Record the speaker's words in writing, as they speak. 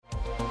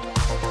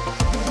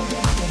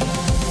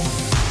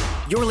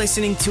You're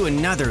listening to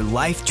another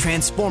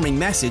life-transforming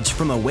message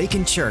from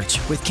Awaken Church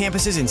with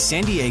campuses in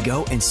San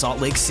Diego and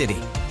Salt Lake City.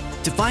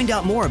 To find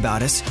out more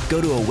about us,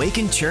 go to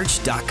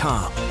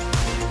awakenchurch.com.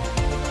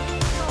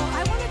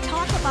 I want to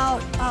talk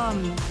about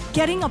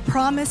getting a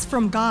promise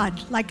from God,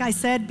 like I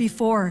said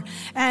before.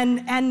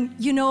 And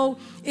you know,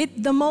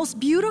 the most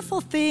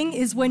beautiful thing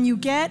is when you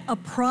get a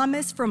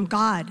promise from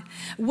God.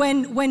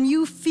 When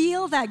you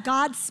feel that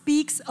God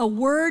speaks a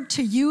word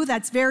to you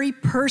that's very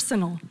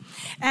personal.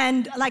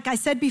 And like I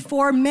said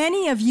before,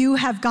 many of you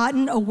have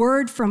gotten a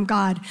word from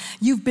God.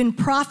 You've been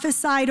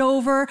prophesied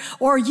over,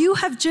 or you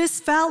have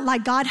just felt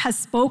like God has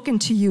spoken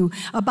to you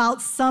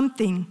about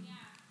something.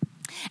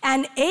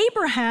 And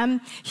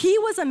Abraham, he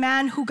was a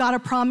man who got a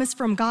promise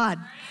from God.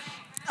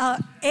 God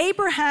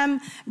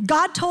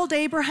told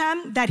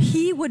Abraham that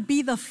he would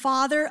be the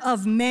father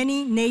of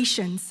many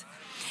nations.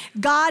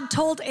 God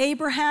told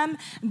Abraham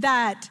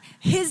that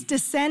his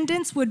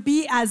descendants would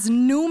be as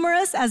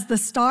numerous as the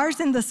stars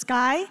in the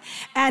sky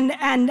and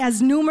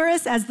as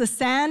numerous as the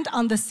sand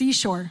on the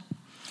seashore.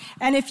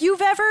 And if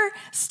you've ever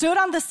stood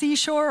on the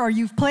seashore or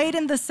you've played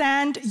in the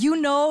sand, you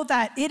know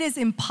that it is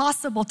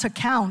impossible to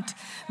count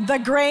the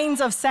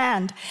grains of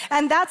sand.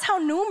 And that's how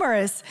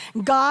numerous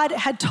God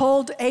had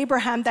told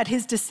Abraham that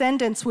his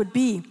descendants would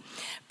be.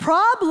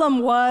 Problem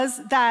was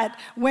that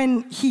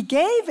when he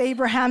gave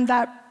Abraham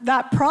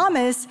that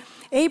promise,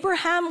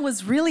 Abraham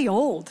was really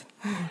old.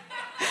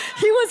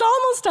 He was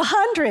almost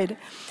 100.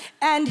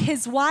 And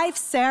his wife,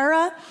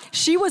 Sarah,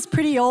 she was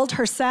pretty old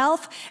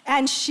herself,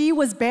 and she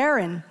was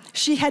barren.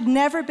 She had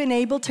never been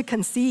able to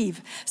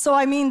conceive. So,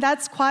 I mean,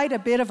 that's quite a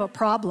bit of a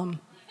problem.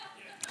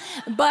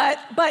 But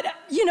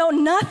you know,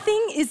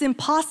 nothing is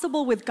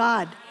impossible with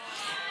God.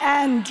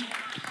 And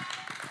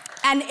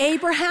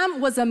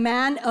Abraham was a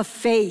man of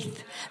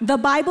faith. The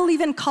Bible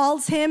even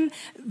calls him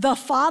the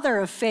father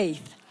of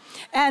faith.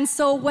 And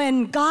so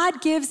when God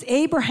gives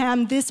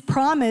Abraham this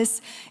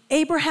promise,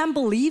 Abraham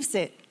believes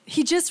it.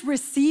 He just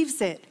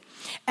receives it.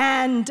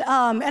 And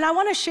I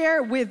want to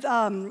share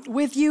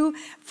with you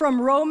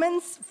from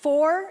Romans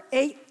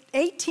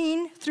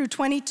 4:18 through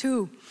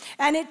 22.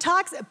 And it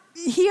talks,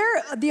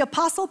 here the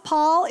Apostle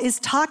Paul is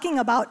talking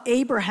about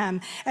Abraham,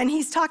 and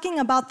he's talking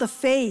about the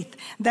faith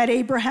that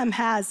Abraham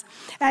has.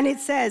 And it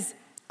says,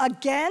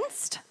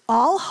 against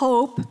all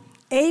hope,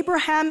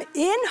 Abraham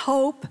in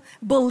hope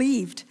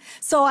believed.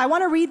 So I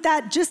want to read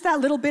just that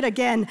little bit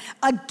again.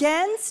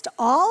 Against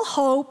all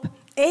hope,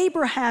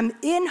 Abraham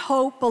in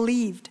hope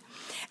believed,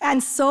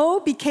 and so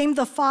became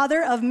the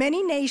father of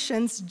many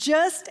nations,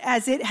 just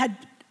as it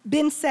had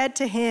been said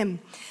to him,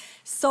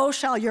 so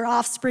shall your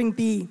offspring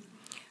be.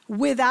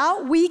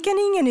 Without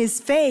weakening in his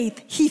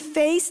faith, he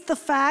faced the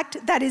fact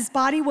that his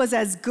body was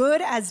as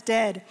good as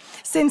dead,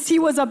 since he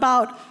was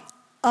about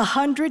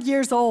 100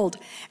 years old,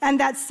 and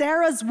that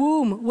Sarah's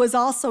womb was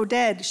also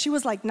dead. She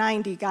was like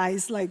 90,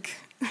 guys. Like,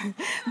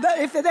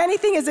 if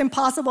anything is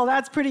impossible,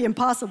 that's pretty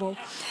impossible.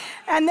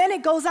 And then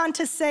it goes on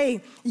to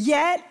say,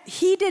 yet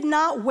he did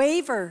not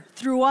waver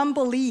through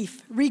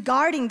unbelief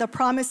regarding the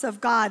promise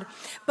of God,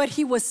 but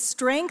he was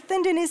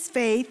strengthened in his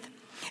faith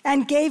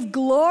and gave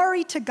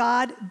glory to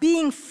God,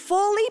 being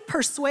fully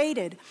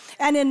persuaded.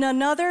 And in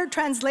another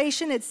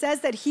translation, it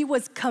says that he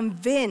was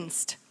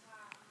convinced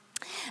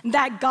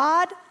that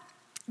God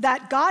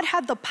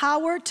had the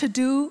power to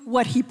do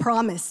what he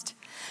promised.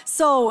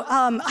 So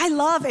I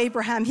love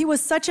Abraham. He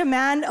was such a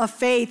man of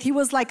faith. He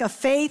was like a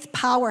faith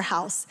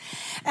powerhouse.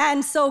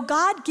 And so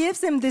God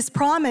gives him this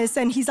promise,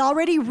 and he's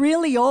already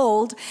really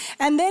old.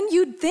 And then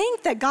you'd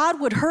think that God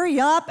would hurry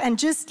up and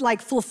just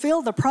like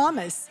fulfill the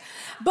promise.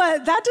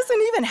 But that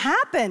doesn't even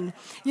happen.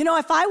 You know,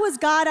 if I was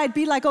God, I'd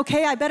be like,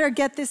 okay, I better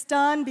get this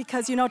done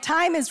because, you know,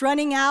 time is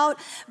running out.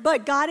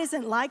 But God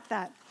isn't like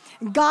that.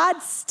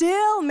 God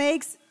still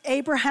makes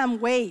Abraham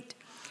wait.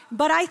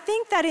 But I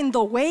think that in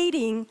the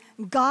waiting,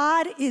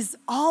 God is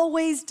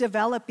always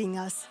developing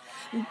us.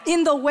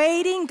 In the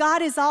waiting,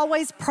 God is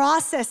always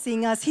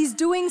processing us. He's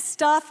doing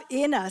stuff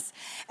in us.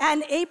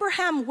 And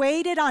Abraham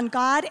waited on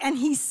God, and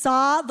he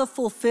saw the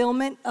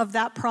fulfillment of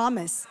that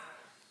promise.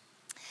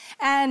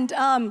 And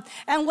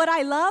what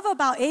I love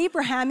about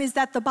Abraham is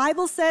that the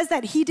Bible says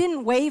that he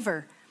didn't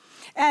waver.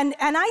 And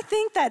I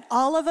think that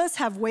all of us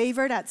have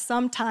wavered at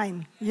some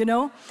time, you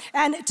know?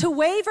 And to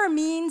waver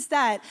means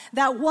that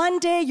one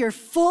day you're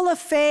full of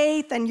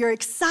faith and you're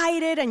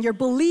excited and you're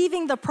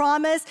believing the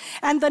promise,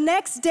 and the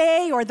next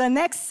day or the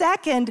next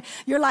second,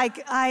 you're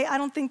like, I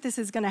don't think this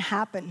is gonna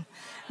happen,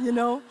 you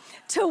know?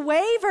 To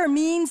waver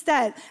means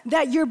that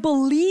you're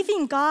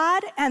believing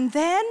God, and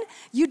then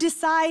you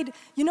decide,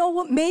 you know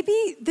what,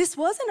 maybe this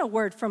wasn't a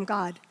word from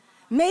God.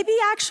 Maybe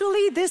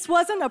actually this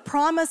wasn't a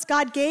promise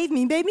God gave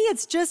me. Maybe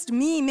it's just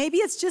me. Maybe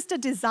it's just a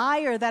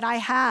desire that I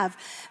have.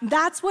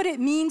 That's what it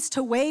means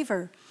to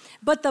waver.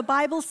 But the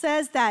Bible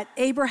says that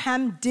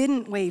Abraham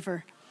didn't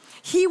waver.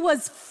 He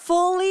was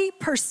fully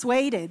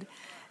persuaded.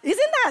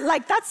 Isn't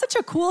that that's such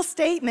a cool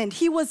statement?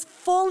 He was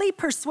fully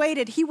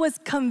persuaded. He was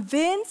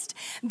convinced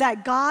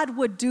that God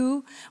would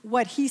do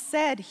what he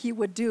said he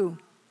would do.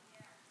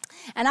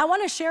 And I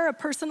want to share a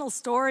personal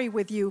story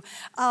with you.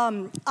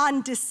 On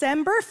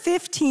December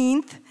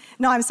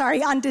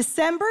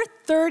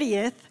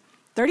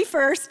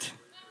 31st,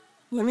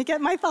 let me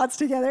get my thoughts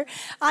together.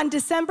 On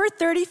December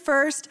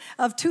 31st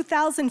of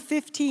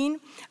 2015,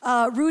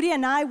 Rudy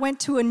and I went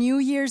to a New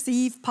Year's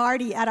Eve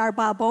party at our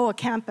Balboa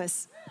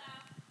campus.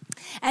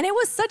 And it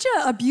was such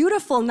a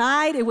beautiful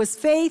night. It was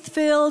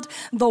faith-filled.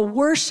 The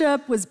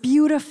worship was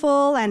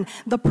beautiful, and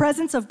the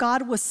presence of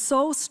God was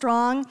so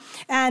strong.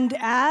 And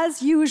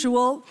as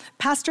usual,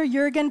 Pastor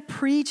Jürgen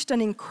preached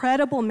an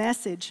incredible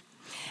message.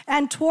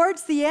 And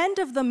towards the end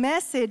of the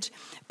message,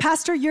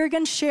 Pastor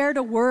Jürgen shared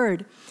a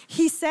word.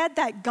 He said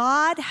that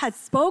God had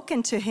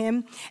spoken to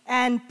him,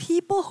 and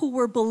people who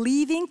were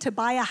believing to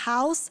buy a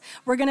house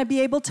were going to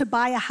be able to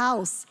buy a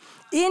house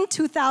in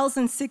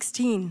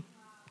 2016.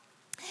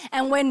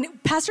 And when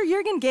Pastor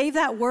Jürgen gave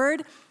that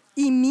word,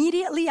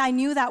 immediately I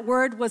knew that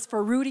word was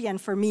for Rudy and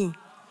for me.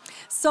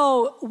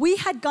 So we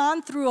had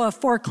gone through a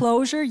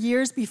foreclosure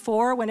years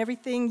before when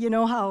everything, you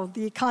know how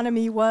the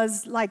economy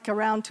was like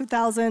around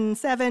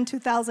 2007,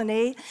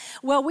 2008.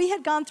 Well, we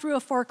had gone through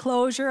a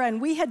foreclosure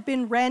and we had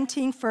been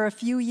renting for a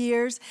few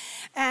years.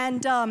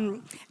 And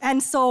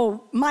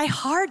so my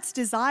heart's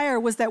desire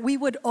was that we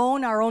would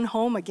own our own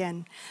home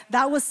again.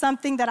 That was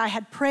something that I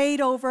had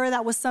prayed over.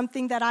 That was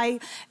something that I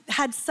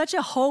had such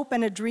a hope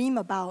and a dream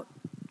about.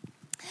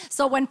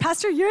 So when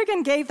Pastor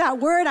Jürgen gave that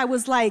word, I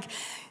was like,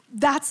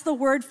 that's the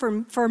word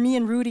for me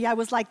and Rudy. I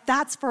was like,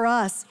 that's for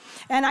us.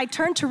 And I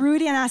turned to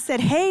Rudy and I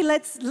said, hey,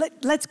 let's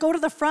go to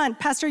the front.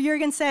 Pastor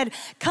Jürgen said,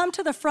 come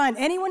to the front.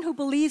 Anyone who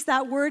believes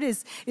that word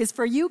is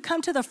for you,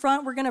 come to the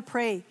front. We're going to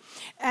pray.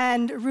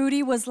 And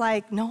Rudy was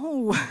like,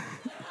 no.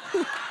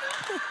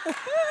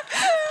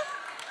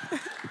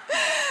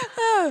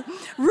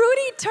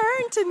 Rudy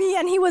turned to me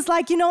and he was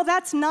like,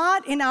 that's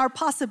not in our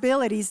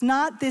possibilities,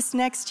 not this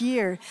next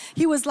year.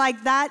 He was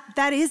like,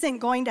 that isn't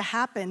going to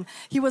happen.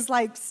 He was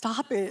like,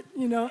 stop it,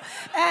 And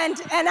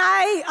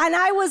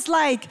I was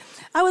like,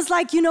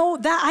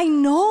 that I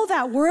know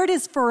that word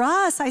is for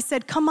us. I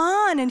said, come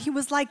on. And he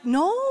was like,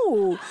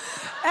 no.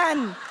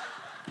 And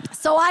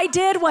so I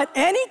did what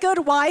any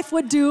good wife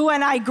would do,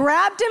 and I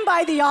grabbed him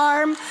by the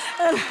arm.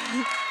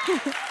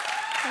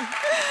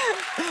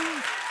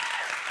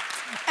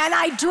 And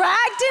I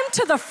dragged him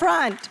to the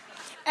front.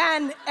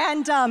 And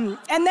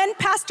then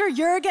Pastor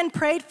Jürgen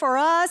prayed for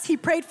us. He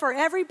prayed for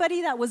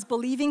everybody that was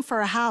believing for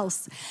a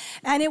house.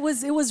 And it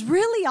was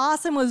really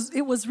awesome.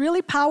 It was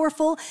really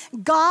powerful.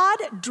 God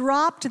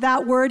dropped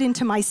that word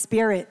into my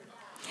spirit.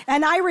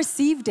 And I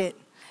received it.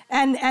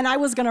 And I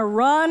was going to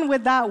run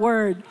with that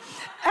word.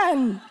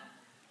 And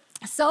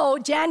so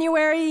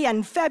January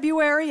and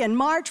February and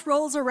March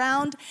rolls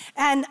around,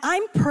 and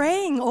I'm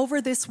praying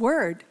over this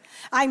word.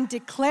 I'm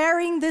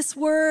declaring this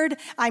word.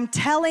 I'm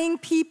telling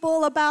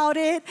people about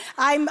it.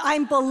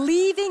 I'm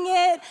believing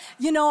it.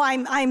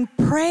 I'm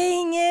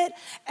praying it.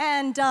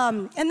 And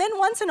then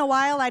once in a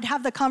while, I'd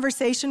have the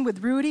conversation with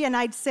Rudy, and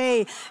I'd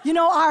say,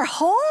 our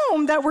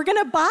home that we're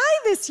going to buy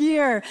this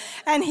year.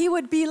 And he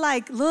would be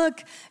like,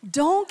 look,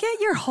 don't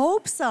get your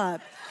hopes up.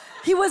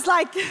 He was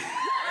like...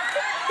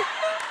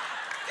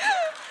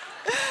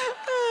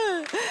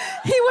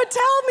 He would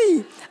tell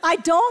me, I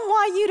don't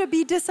want you to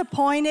be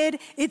disappointed.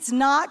 It's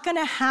not going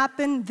to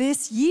happen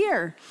this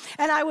year.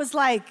 And I was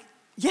like,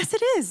 yes,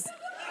 it is.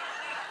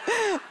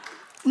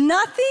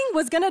 Nothing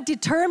was going to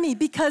deter me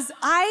because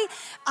I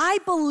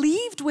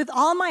believed with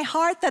all my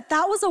heart that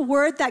was a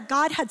word that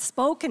God had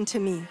spoken to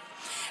me.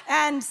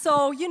 And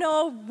so,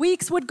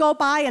 weeks would go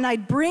by and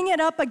I'd bring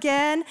it up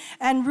again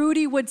and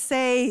Rudy would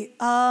say,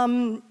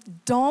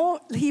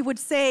 he would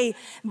say,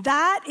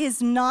 that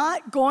is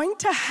not going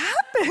to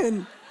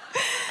happen.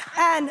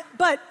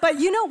 But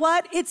you know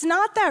what? It's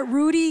not that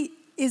Rudy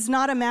is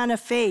not a man of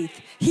faith.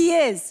 He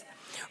is.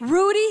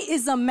 Rudy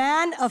is a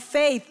man of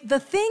faith. The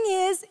thing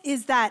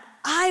is that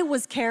I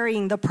was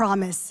carrying the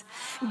promise.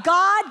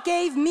 God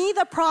gave me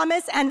the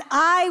promise, and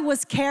I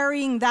was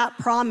carrying that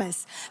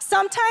promise.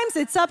 Sometimes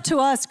it's up to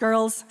us,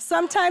 girls.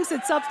 Sometimes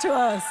it's up to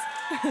us.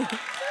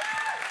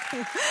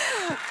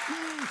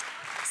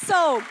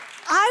 So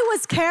I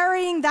was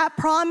carrying that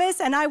promise,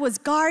 and I was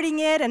guarding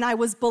it, and I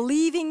was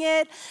believing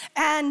it.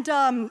 And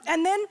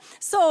then,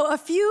 so a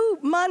few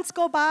months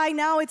go by.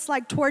 Now it's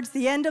like towards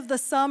the end of the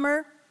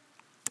summer.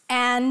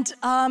 And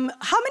how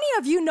many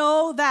of you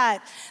know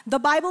that the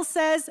Bible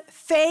says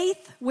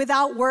faith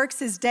without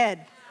works is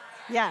dead?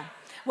 Yeah.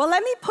 Well,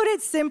 let me put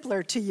it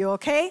simpler to you,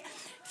 okay?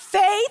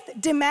 Faith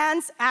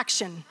demands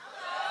action.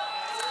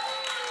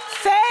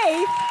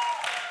 Faith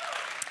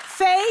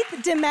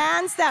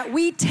demands that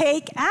we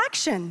take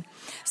action.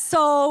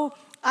 So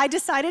I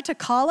decided to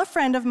call a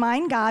friend of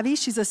mine,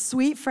 Gabi. She's a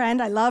sweet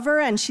friend. I love her,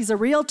 and she's a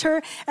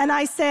realtor. And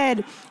I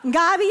said,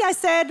 Gabi,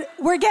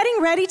 we're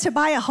getting ready to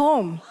buy a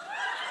home.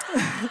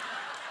 And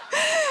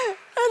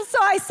so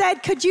I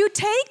said, could you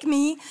take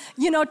me,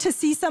 to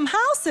see some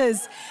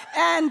houses?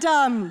 And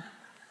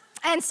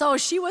And so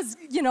she was,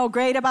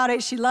 great about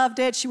it. She loved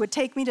it. She would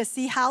take me to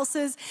see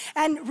houses.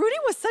 And Rudy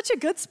was such a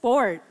good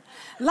sport.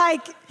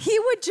 Like, he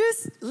would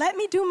just let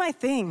me do my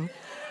thing.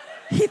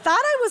 He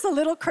thought I was a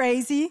little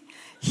crazy.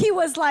 He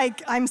was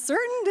like, I'm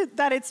certain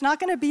that it's not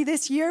going to be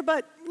this year,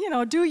 but,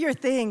 do your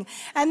thing.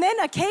 And then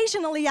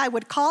occasionally I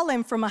would call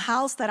him from a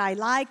house that I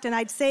liked, and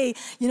I'd say,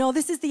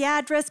 this is the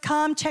address,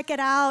 come check it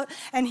out.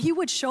 And he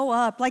would show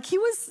up. Like, he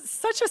was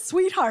such a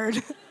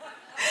sweetheart.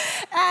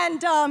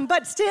 And,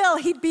 but still,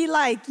 he'd be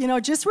like,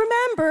 just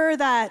remember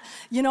that,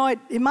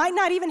 it might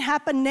not even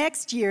happen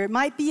next year. It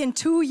might be in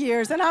 2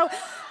 years. And I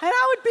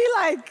would be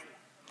like,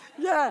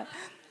 yeah.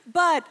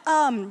 But,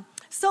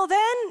 so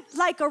then,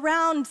 like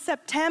around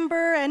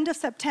September, end of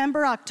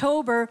September,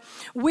 October,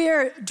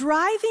 we're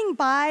driving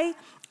by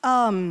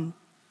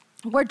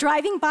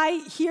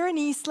here in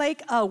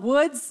Eastlake,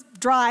 Woods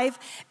Drive,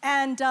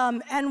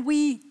 and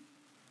we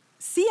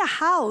see a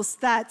house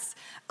that's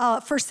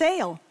for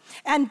sale.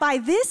 And by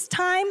this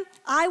time,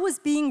 I was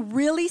being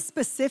really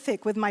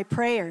specific with my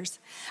prayers.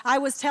 I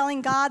was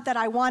telling God that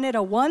I wanted a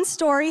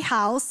 1-story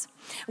house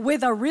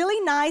with a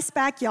really nice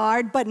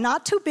backyard, but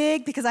not too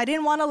big because I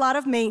didn't want a lot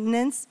of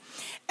maintenance.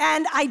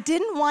 And I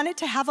didn't want it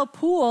to have a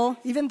pool,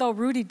 even though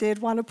Rudy did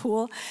want a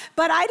pool.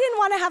 But I didn't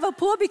want to have a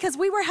pool because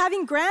we were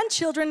having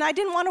grandchildren and I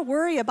didn't want to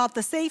worry about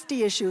the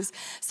safety issues.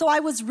 So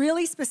I was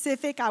really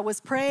specific. I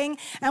was praying.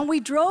 And we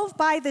drove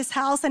by this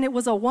house and it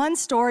was a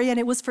 1-story and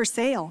it was for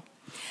sale.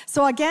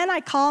 So again, I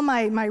call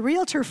my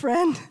realtor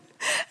friend,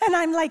 and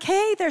I'm like,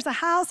 hey, there's a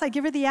house. I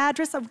give her the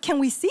address. Can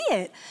we see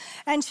it?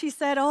 And she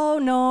said, oh,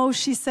 no.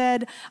 She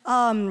said,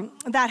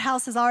 that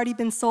house has already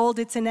been sold.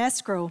 It's in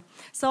escrow.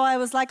 So I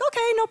was like,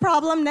 okay, no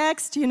problem.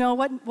 Next,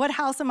 what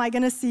house am I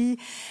going to see?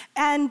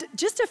 And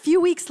just a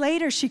few weeks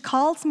later, she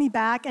calls me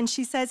back, and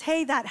she says,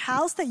 hey, that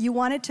house that you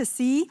wanted to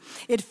see,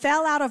 it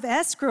fell out of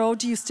escrow.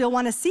 Do you still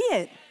want to see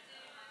it?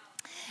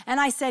 And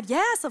I said,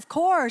 yes, of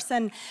course.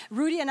 And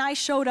Rudy and I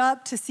showed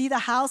up to see the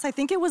house. I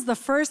think it was the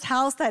first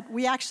house that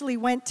we actually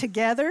went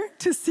together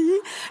to see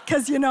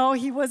because, he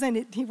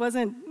wasn't, he was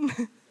iffy.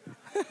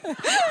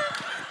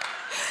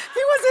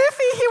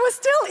 He was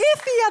still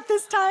iffy at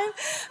this time.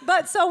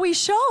 But so we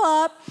show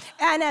up,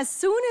 and as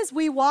soon as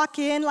we walk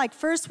in, like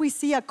first we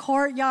see a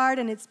courtyard,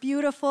 and it's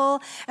beautiful.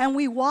 And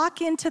we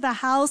walk into the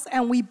house,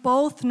 and we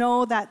both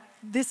know that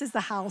this is the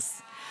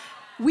house.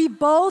 We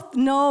both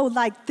know,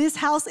 like, this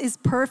house is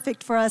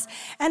perfect for us.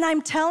 And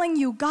I'm telling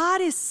you,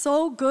 God is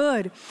so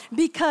good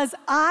because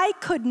I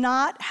could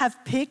not have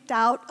picked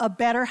out a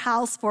better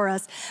house for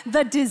us.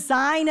 The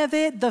design of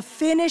it, the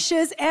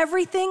finishes,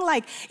 everything.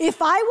 Like,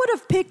 if I would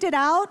have picked it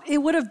out, it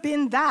would have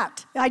been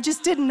that. I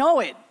just didn't know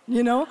it,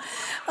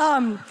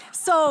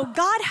 So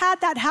God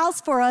had that house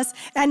for us,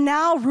 and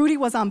now Rudy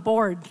was on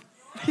board.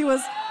 He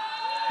was,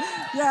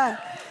 yeah.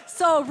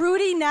 So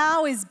Rudy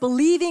now is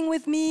believing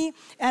with me,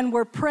 and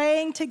we're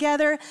praying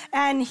together,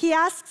 and he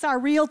asks our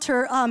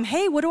realtor,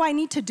 hey, what do I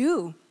need to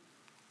do?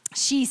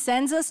 She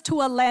sends us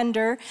to a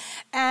lender,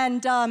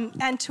 and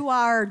to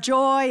our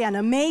joy and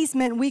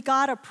amazement, we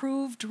got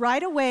approved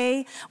right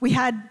away. We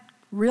had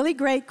really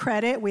great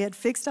credit. We had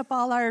fixed up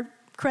all our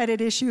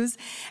credit issues,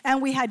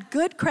 and we had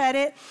good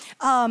credit,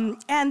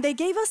 and they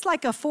gave us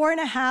like a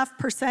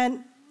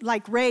 4.5%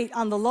 rate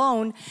on the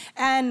loan,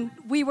 and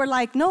we were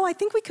like, no, I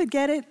think we could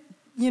get it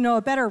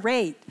a better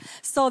rate.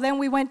 So then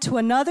we went to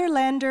another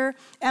lender,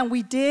 and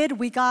we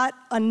got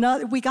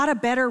a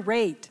better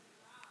rate.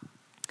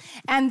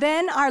 And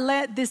then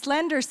this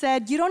lender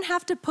said, you don't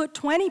have to put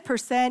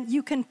 20%,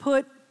 you can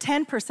put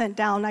 10%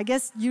 down. I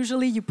guess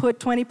usually you put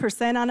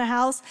 20% on a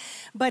house,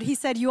 but he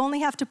said you only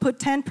have to put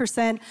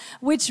 10%,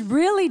 which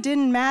really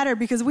didn't matter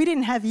because we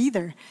didn't have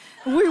either.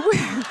 We didn't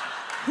have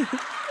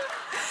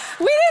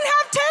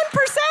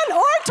 10%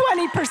 or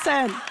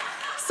 20%,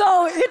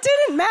 so it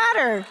didn't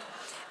matter.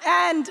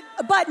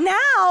 But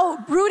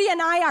now, Rudy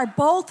and I are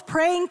both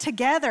praying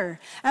together,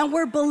 and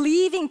we're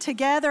believing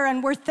together,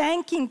 and we're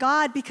thanking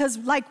God because,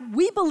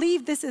 we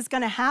believe this is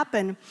going to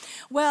happen.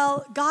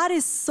 Well, God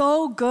is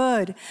so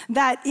good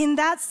that in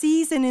that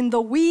season, in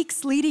the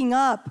weeks leading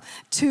up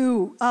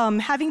to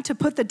having to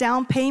put the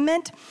down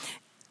payment,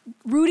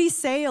 Rudy's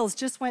sales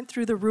just went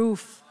through the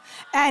roof.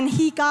 And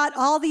he got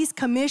all these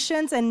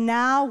commissions, and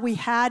now we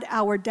had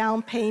our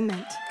down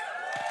payment.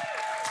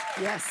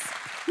 Yes.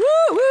 Woo,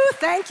 woo,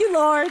 thank you,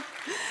 Lord.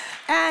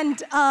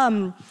 And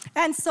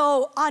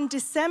so on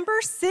December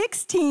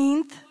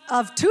 16th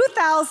of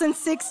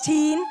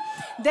 2016,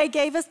 they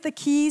gave us the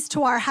keys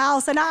to our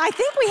house. And I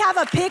think we have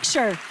a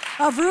picture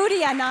of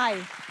Rudy and I.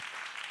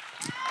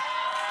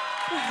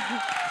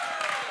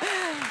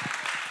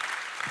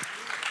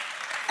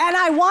 And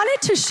I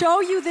wanted to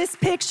show you this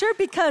picture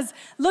because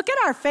look at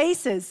our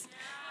faces.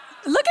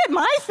 Look at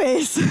my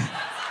face.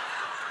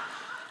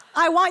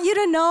 I want you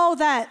to know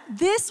that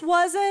this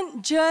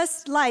wasn't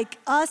just like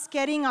us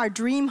getting our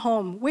dream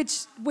home,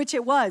 which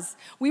it was.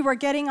 We were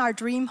getting our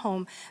dream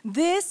home.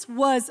 This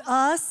was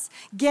us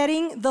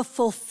getting the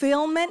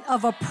fulfillment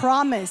of a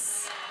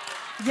promise.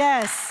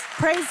 Yes,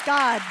 praise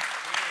God.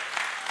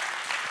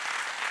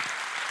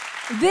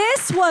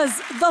 This was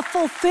the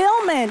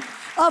fulfillment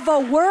of a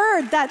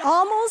word that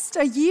almost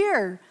a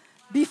year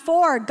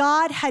before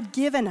God had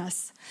given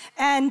us.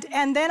 And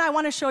then I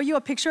want to show you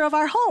a picture of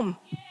our home,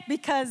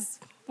 because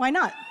why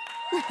not?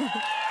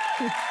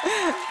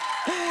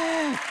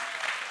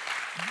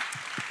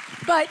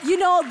 But you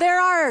know, there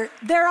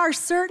are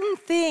certain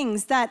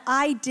things that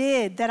I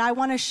did that I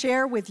want to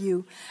share with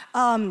you,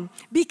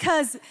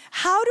 because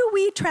how do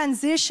we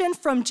transition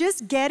from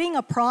just getting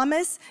a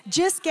promise,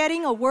 just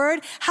getting a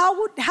word? How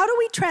do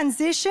we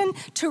transition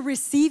to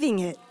receiving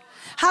it?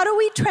 How do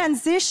we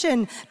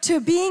transition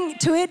to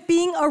it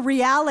being a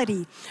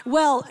reality?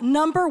 Well,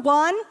 number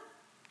one,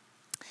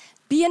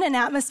 be in an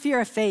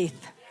atmosphere of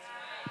faith.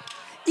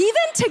 Even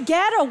to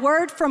get a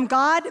word from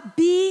God,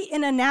 be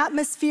in an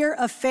atmosphere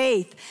of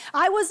faith.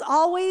 I was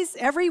always,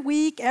 every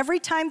week, every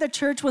time the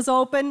church was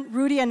open,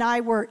 Rudy and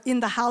I were in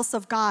the house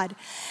of God.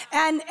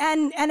 And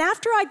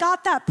after I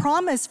got that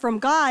promise from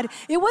God,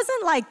 it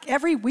wasn't like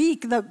every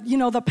week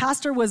the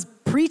pastor was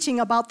preaching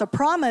about the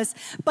promise,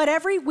 but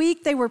every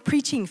week they were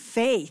preaching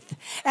faith.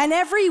 And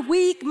every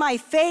week my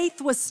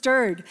faith was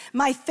stirred.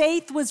 My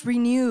faith was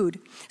renewed.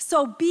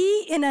 So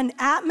be in an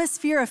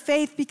atmosphere of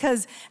faith,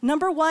 because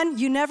number one,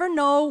 you never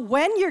know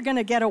when you're going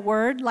to get a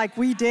word like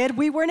we did.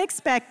 We weren't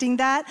expecting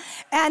that.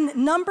 And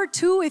number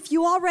two, if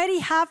you already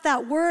have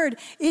that word,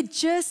 it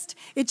just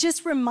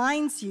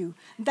reminds you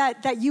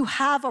that you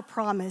have a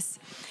promise.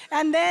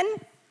 And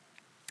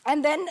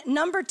then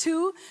number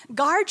two,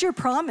 guard your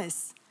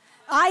promise.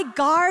 I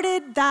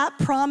guarded that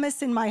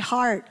promise in my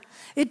heart.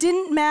 It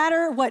didn't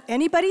matter what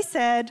anybody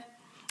said.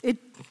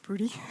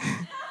 Rudy?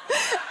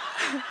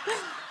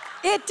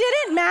 It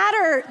didn't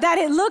matter that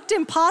it looked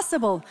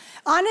impossible.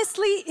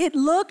 Honestly, it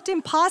looked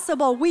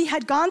impossible. We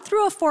had gone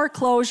through a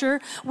foreclosure.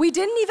 We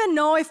didn't even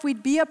know if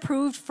we'd be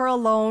approved for a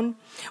loan.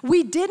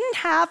 We didn't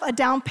have a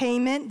down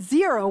payment,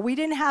 zero. We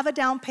didn't have a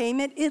down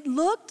payment. It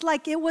looked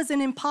like it was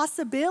an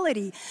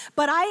impossibility.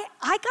 But I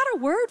got a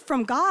word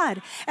from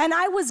God, and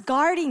I was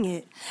guarding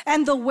it.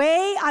 And the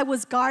way I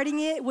was guarding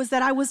it was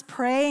that I was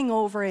praying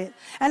over it,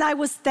 and I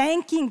was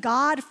thanking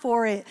God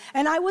for it.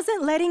 And I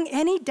wasn't letting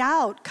any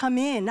doubt come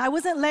in. I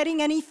wasn't letting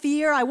any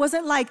fear. I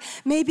wasn't like,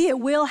 maybe it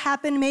will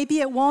happen,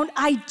 maybe it won't.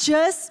 I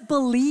just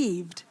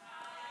believed.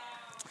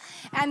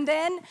 And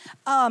then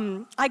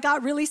I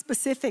got really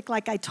specific,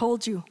 like I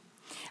told you.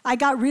 I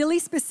got really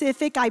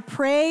specific. I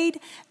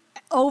prayed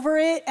over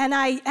it, and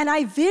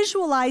I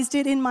visualized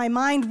it in my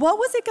mind. What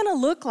was it going to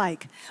look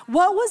like?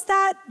 What was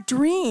that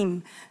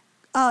dream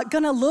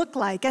going to look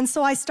like? And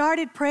so I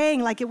started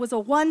praying like it was a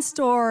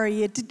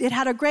one-story. It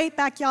had a great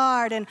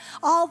backyard and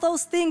all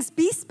those things.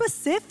 Be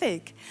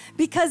specific,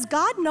 because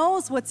God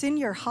knows what's in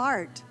your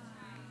heart.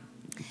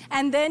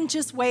 And then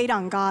just wait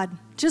on God.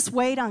 Just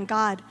wait on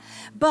God.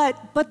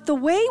 But the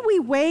way we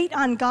wait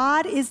on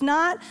God is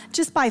not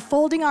just by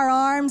folding our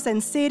arms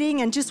and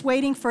sitting and just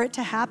waiting for it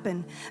to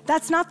happen.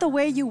 That's not the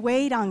way you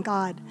wait on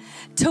God.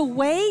 To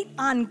wait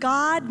on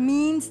God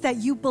means that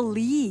you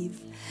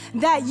believe,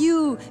 that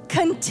you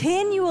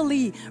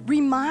continually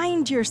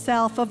remind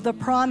yourself of the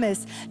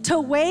promise. To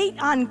wait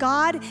on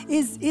God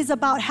is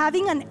about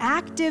having an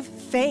active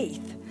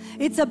faith.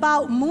 It's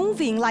about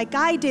moving like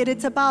I did.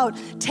 It's about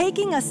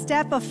taking a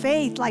step of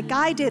faith like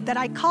I did, that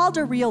I called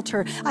a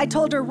realtor. I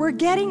told her, we're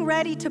getting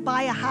ready to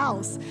buy a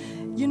house.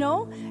 You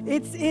know,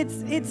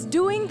 it's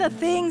doing the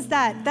things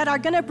that are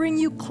going to bring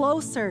you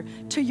closer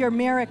to your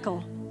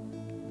miracle.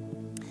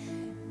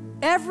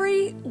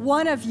 Every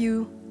one of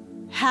you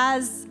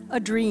has a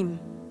dream.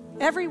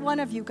 Every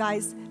one of you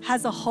guys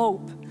has a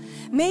hope.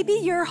 Maybe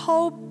your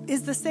hope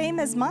is the same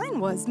as mine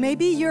was.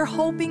 Maybe you're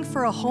hoping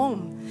for a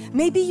home.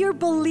 Maybe you're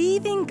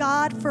believing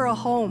God for a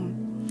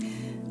home.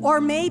 Or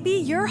maybe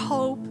your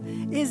hope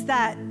is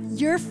that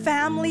your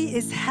family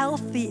is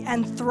healthy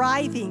and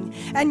thriving,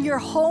 and your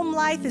home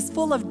life is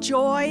full of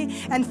joy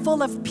and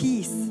full of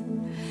peace.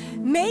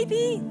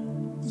 Maybe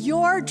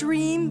your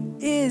dream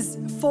is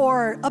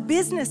for a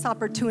business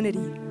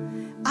opportunity.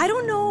 I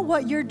don't know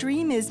what your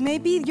dream is.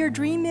 Maybe your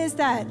dream is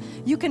that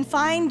you can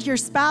find your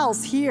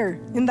spouse here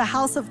in the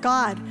house of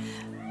God.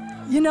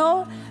 You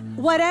know,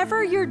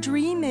 whatever your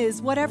dream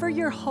is, whatever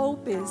your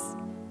hope is.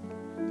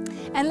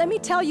 And let me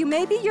tell you,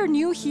 maybe you're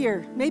new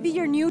here. Maybe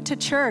you're new to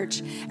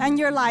church, and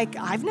you're like,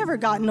 I've never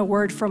gotten a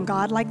word from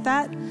God like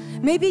that.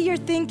 Maybe you're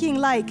thinking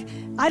like,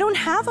 I don't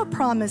have a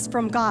promise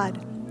from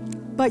God.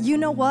 But you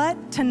know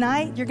what?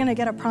 Tonight, you're going to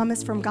get a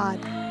promise from God.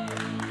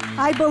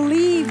 I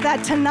believe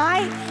that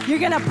tonight you're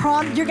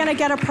gonna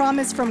get a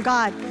promise from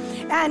God.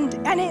 And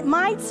it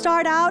might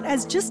start out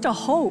as just a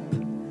hope,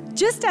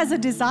 just as a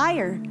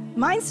desire.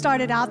 Mine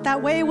started out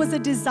that way. It was a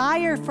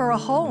desire for a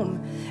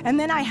home. And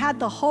then I had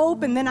the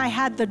hope, and then I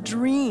had the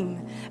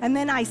dream. And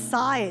then I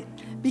saw it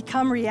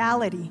become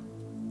reality.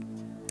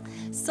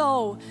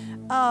 So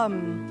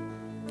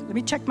let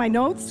me check my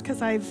notes,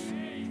 because I've...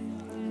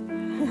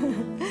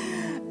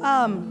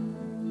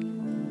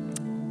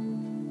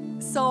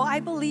 So I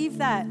believe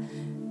that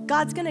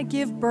God's going to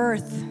give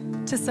birth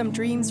to some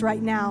dreams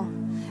right now.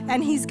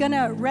 And he's going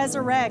to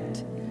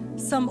resurrect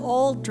some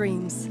old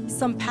dreams,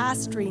 some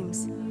past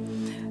dreams.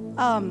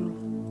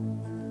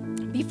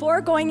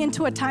 before going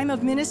into a time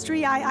of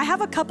ministry, I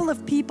have a couple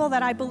of people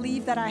that I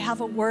believe that I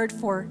have a word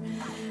for.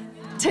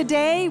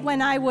 Today,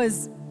 when I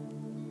was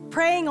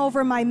praying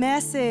over my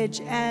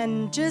message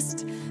and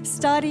just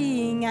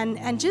studying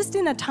and just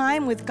in a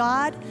time with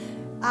God,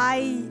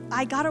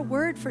 I got a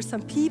word for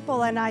some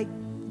people,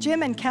 and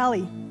Jim and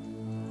Kelly.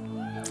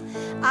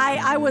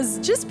 I was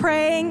just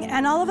praying,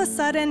 and all of a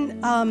sudden,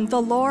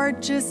 the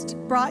Lord just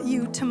brought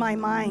you to my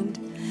mind.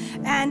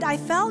 And I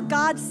felt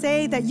God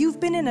say that you've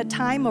been in a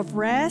time of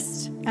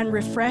rest and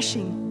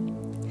refreshing.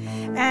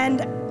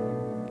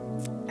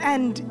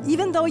 And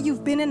even though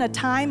you've been in a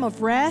time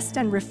of rest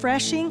and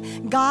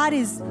refreshing, God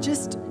is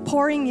just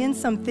pouring in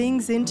some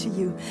things into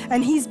you.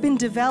 And He's been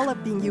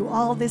developing you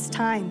all this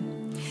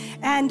time.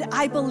 And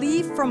I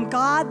believe from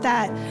God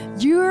that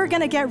you're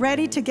going to get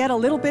ready to get a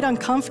little bit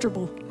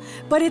uncomfortable.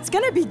 But it's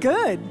going to be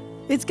good.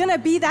 It's going to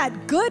be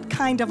that good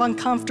kind of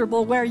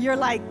uncomfortable where you're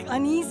like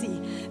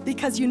uneasy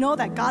because you know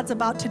that God's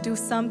about to do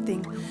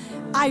something.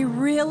 I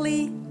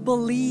really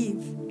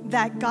believe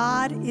that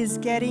God is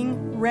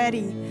getting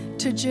ready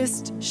to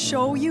just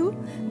show you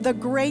the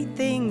great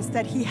things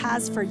that He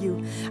has for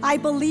you. I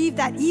believe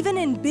that even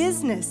in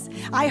business,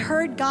 I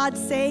heard God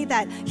say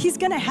that He's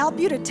going to help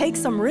you to take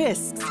some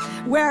risks.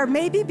 Where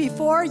maybe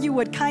before you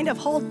would kind of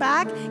hold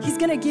back, He's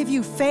going to give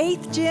you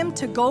faith, Jim,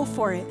 to go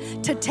for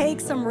it, to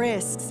take some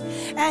risks.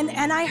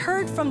 And I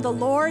heard from the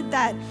Lord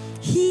that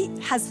He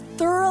has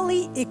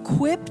thoroughly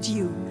equipped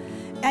you.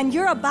 And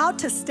you're about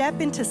to step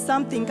into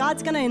something.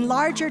 God's going to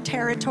enlarge your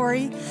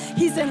territory.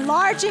 He's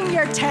enlarging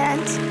your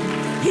tent.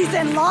 He's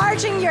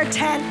enlarging your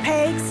tent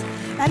pegs.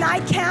 And I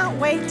can't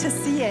wait to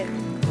see it.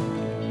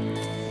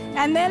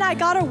 And then I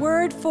got a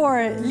word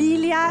for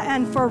Lilia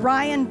and for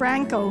Ryan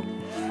Branco.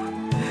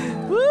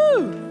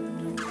 Woo!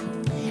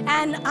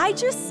 And I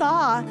just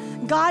saw,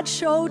 God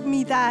showed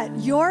me that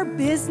your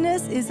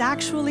business is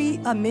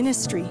actually a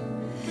ministry.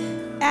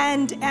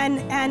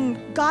 And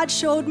God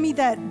showed me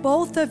that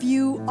both of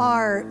you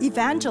are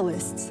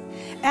evangelists.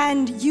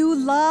 And you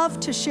love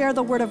to share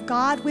the word of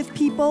God with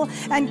people.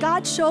 And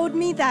God showed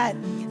me that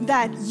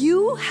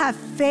you have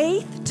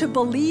faith to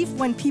believe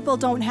when people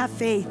don't have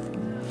faith.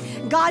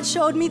 God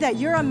showed me that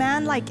you're a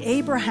man like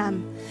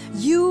Abraham.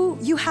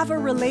 You have a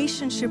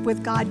relationship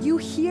with God. You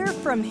hear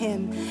from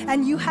Him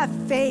and you have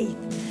faith.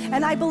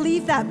 And I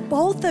believe that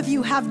both of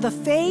you have the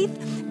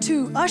faith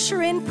to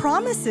usher in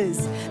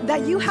promises,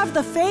 that you have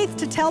the faith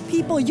to tell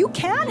people you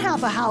can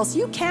have a house,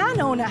 you can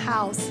own a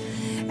house.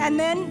 And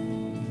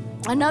then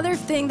another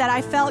thing that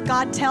I felt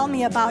God tell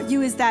me about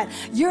you is that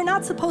you're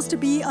not supposed to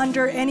be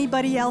under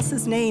anybody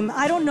else's name.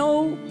 I don't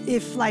know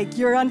if like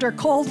you're under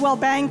Coldwell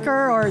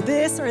Banker or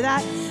this or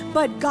that,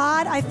 but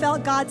God, I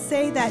felt God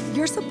say that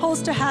you're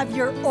supposed to have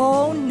your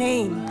own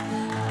name.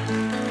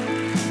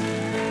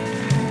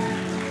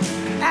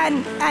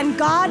 And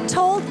God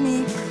told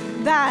me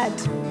that,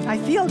 I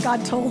feel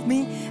God told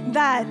me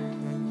that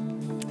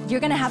you're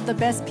going to have the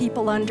best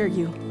people under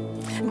you.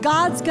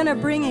 God's going to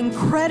bring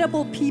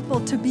incredible people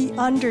to be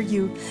under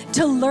you,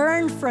 to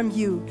learn from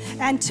you,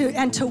 and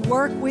to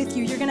work with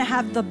you. You're going to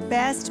have the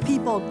best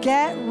people.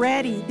 Get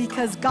ready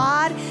because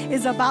God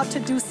is about to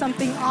do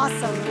something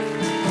awesome.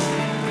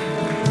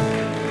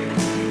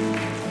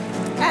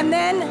 And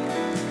then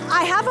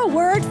I have a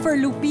word for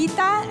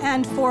Lupita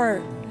and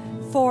for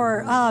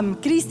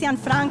Christian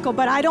Franco,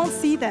 but I don't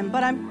see them.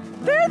 But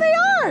there they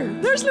are.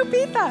 There's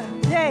Lupita.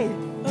 Yay.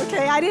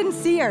 Okay, I didn't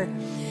see her.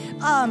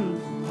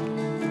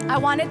 I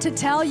wanted to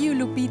tell you,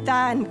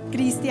 Lupita and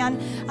Christian,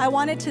 I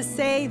wanted to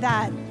say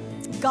that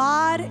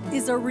God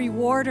is a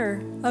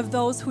rewarder of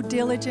those who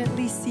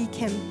diligently seek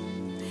Him.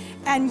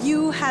 And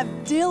you have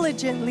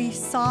diligently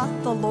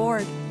sought the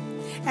Lord,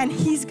 and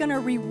He's going to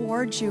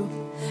reward you.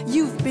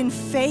 You've been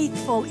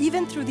faithful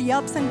even through the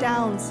ups and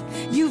downs.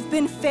 You've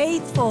been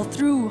faithful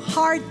through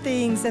hard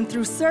things and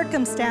through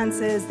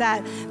circumstances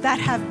that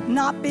have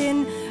not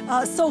been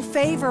so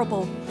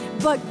favorable.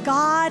 But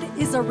God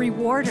is a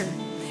rewarder.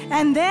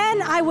 And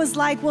then I was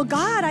like, well,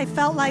 God, I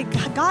felt like,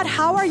 God,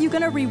 how are you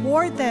going to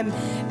reward them?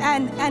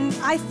 And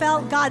I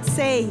felt God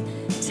say,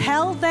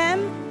 tell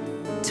them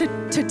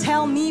to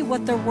tell me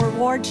what the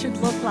reward should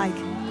look like.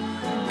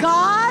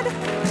 God,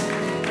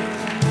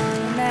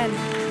 amen.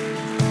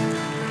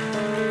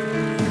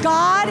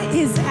 God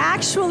is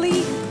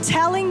actually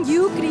telling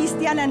you,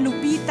 Christian and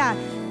Lupita,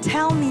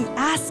 tell me,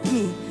 ask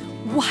me,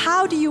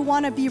 how do you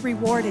want to be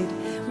rewarded?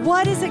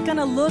 What is it going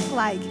to look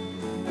like?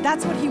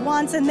 That's what He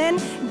wants. And then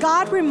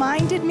God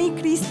reminded me,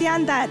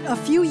 Christian, that a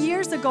few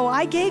years ago,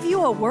 I gave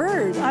you a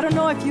word. I don't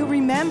know if you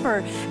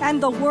remember.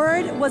 And the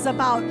word was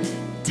about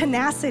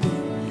tenacity,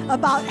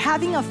 about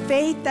having a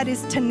faith that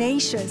is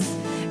tenacious.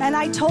 And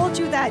I told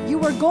you that you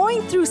were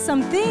going through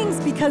some things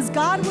because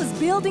God was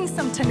building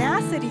some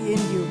tenacity in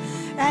you.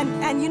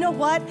 And you know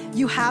what?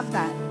 You have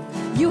that.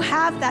 You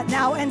have that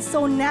now. And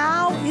so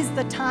now is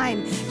the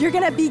time. You're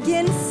going to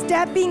begin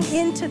stepping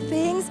into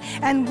things,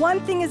 and one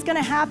thing is going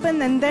to happen,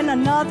 and then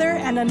another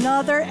and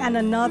another and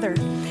another.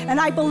 And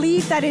I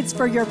believe that it's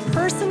for your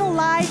personal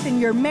life, in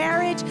your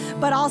marriage,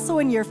 but also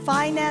in your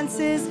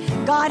finances.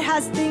 God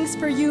has things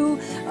for you,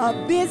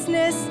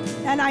 business,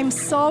 and I'm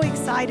so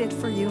excited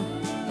for you.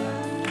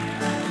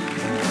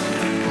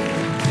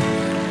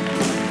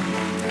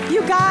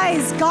 You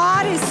guys,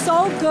 God is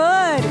so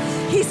good.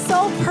 He's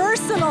so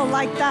personal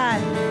like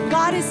that.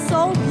 God is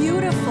so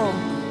beautiful.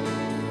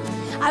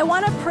 I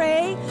want to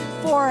pray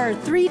for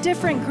 3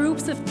 different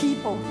groups of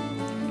people.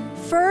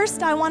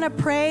 First, I want to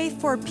pray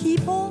for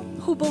people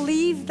who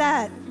believe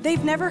that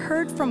they've never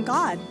heard from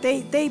God.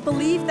 They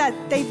believe that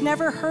they've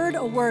never heard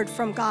a word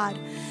from God.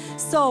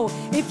 So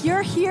if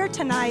you're here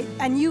tonight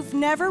and you've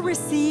never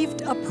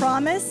received a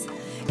promise,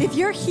 if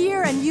you're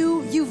here and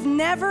you've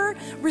never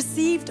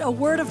received a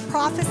word of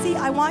prophecy,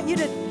 I want you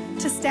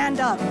to stand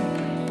up.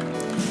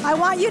 I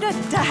want you to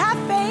have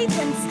faith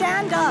and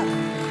stand up,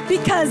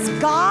 because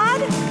God,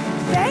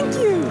 thank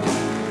you,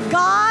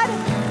 God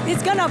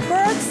is going to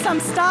birth some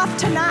stuff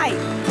tonight.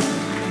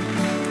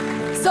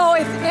 So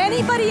if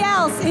anybody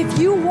else, if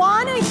you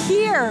want to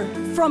hear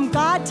from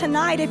God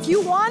tonight, if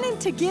you want Him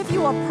to give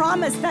you a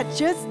promise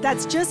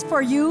that's just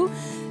for you,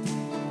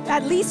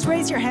 at least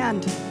raise your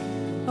hand.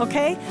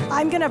 Okay?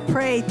 I'm going to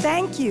pray.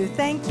 Thank you.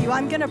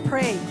 I'm going to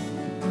pray.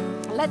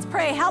 Let's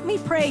pray. Help me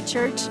pray,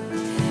 church.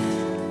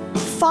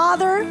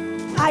 Father,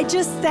 I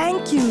just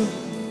thank you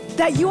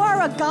that you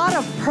are a God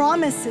of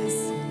promises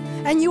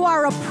and you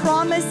are a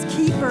promise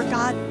keeper,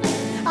 God.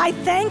 I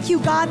thank you,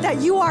 God,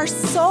 that you are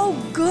so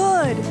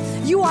good.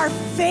 You are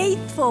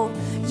faithful.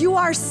 You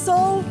are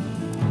so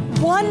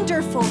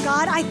wonderful,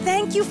 God. I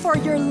thank you for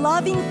your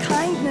loving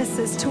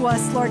kindnesses to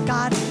us, Lord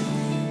God.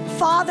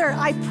 Father,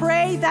 I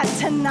pray that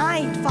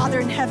tonight, Father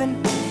in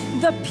heaven,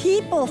 the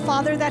people,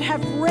 Father, that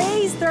have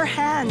raised their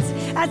hands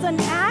as an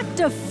act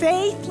of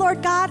faith,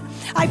 Lord God,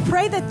 I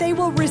pray that they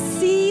will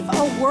receive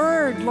a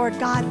word, Lord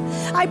God.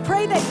 I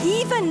pray that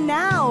even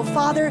now,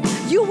 Father,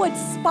 you would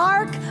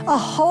spark a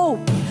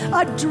hope,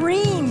 a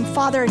dream,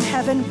 Father in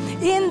heaven,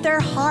 in their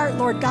heart,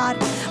 Lord God.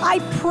 I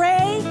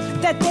pray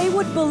that they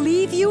would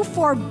believe you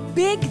for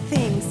big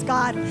things,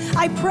 God.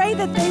 I pray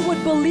that they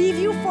would believe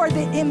you for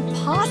the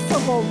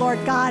impossible,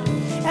 Lord God.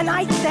 And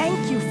I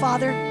thank you,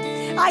 Father.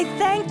 I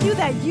thank you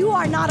that you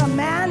are not a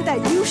man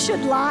that you should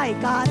lie,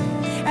 God.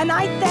 And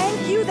I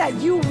thank you that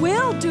you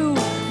will do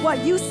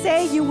what you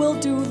say you will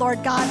do,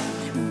 Lord God.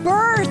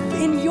 Birth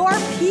in your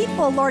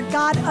people, Lord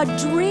God, a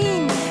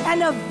dream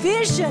and a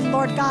vision,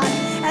 Lord God.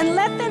 And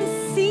let them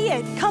see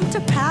it come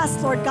to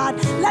pass, Lord God.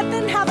 Let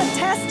them have a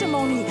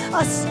testimony,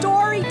 a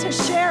story to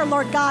share,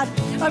 Lord God,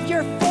 of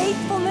your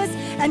faithfulness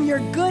and your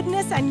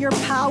goodness and your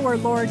power,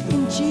 Lord,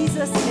 in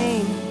Jesus'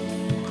 name.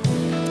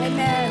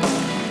 Amen.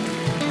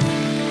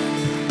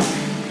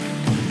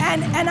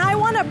 And I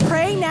want to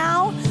pray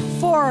now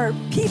for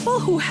people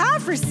who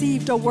have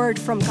received a word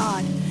from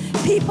God,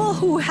 people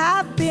who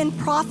have been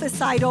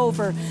prophesied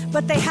over,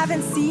 but they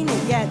haven't seen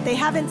it yet. They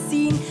haven't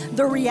seen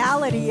the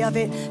reality of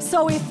it.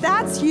 So if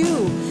that's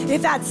you,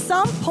 if at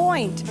some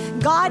point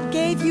God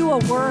gave you a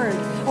word,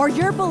 or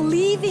you're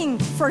believing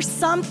for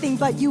something,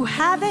 but you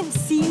haven't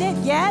seen it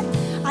yet,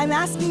 I'm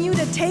asking you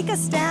to take a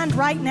stand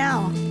right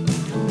now.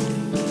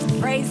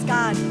 Praise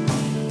God.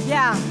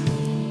 Yeah,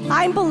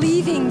 I'm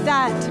believing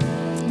that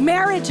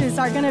marriages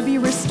are going to be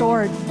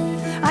restored.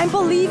 I'm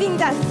believing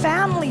that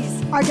families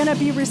are going to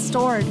be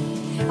restored.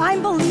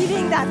 I'm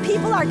believing that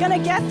people are going to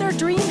get their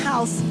dream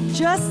house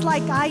just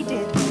like I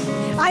did.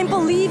 I'm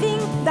believing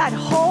that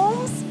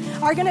homes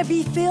are going to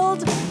be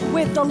filled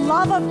with the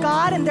love of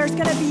God, and there's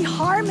going to be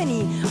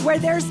harmony where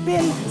there's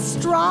been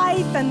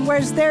strife and where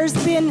there's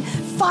been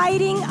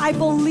fighting. I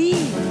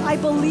believe.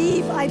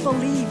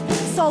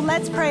 So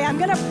let's pray. I'm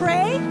going to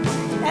pray,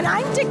 and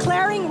I'm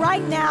declaring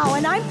right now,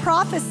 and I'm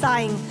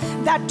prophesying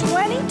that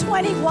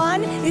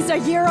 2021 is a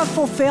year of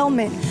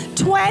fulfillment.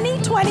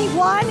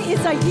 2021 is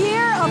a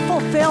year of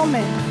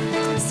fulfillment.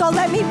 So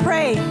let me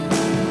pray.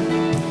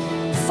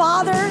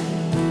 Father,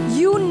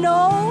 you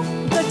know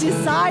the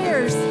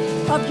desires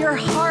of your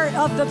heart,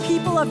 of the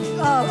people of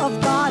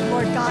God,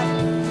 Lord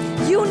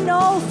God. You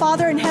know,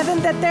 Father in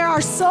heaven, that there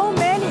are so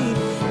many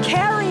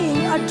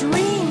carrying a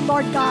dream,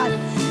 Lord God.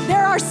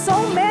 There are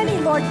so many,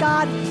 Lord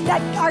God,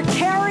 that are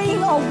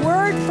carrying a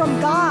word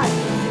from God.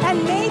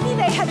 And maybe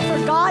they had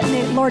forgotten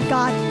it, Lord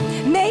God.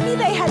 Maybe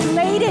they had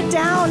laid it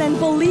down and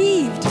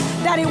believed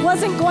that it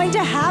wasn't going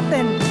to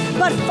happen.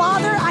 But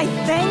Father, I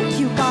thank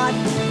you, God.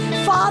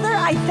 Father,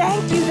 I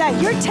thank you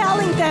that you're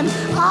telling them,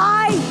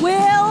 I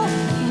will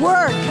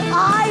work,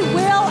 I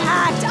will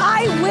act,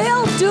 I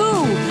will do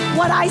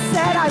what I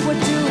said I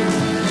would do.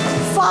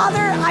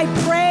 Father, I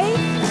pray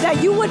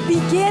that you would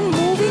begin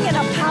moving in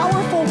a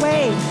powerful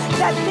way,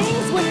 that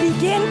things would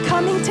begin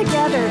coming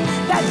together,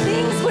 that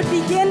things would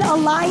begin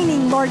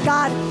aligning, Lord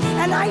God.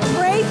 And I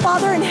pray,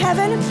 Father in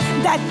heaven,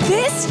 that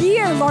this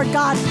year, Lord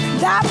God,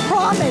 that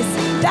promise,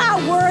 that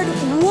word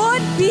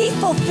would be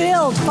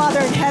fulfilled,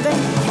 Father in heaven.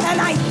 And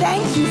I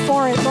thank you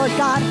for it, Lord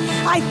God.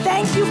 I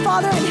thank you,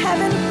 Father in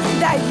heaven,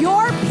 that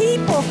your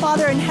people,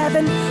 Father in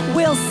heaven,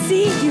 will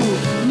see you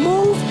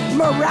move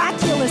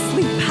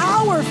miraculously,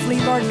 powerfully,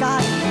 Lord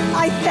God.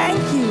 I thank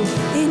you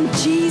in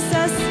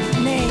Jesus'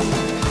 name.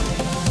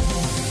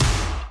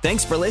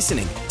 Thanks for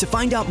listening. To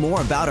find out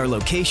more about our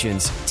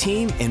locations,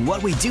 team, and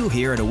what we do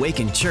here at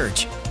Awaken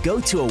Church, go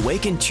to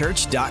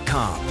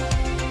awakenchurch.com.